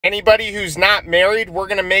Anybody who's not married, we're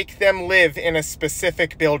going to make them live in a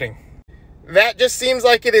specific building. That just seems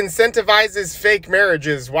like it incentivizes fake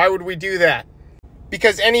marriages. Why would we do that?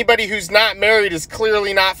 Because anybody who's not married is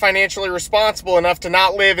clearly not financially responsible enough to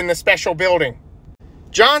not live in the special building.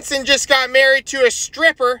 Johnson just got married to a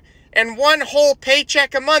stripper, and one whole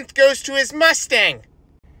paycheck a month goes to his Mustang.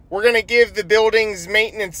 We're going to give the building's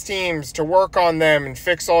maintenance teams to work on them and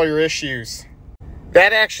fix all your issues.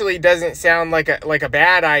 That actually doesn't sound like a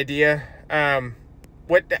bad idea. How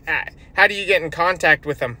do you get in contact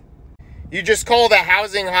with them? You just call the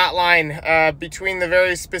housing hotline between the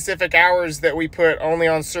very specific hours that we put only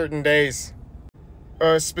on certain days.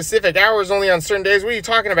 Specific hours only on certain days? What are you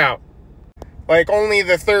talking about? Like only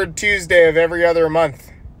the third Tuesday of every other month.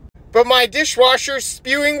 But my dishwasher's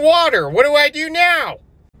spewing water. What do I do now?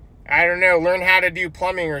 I don't know. Learn how to do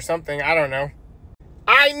plumbing or something. I don't know.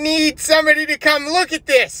 I need somebody to come look at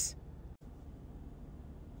this.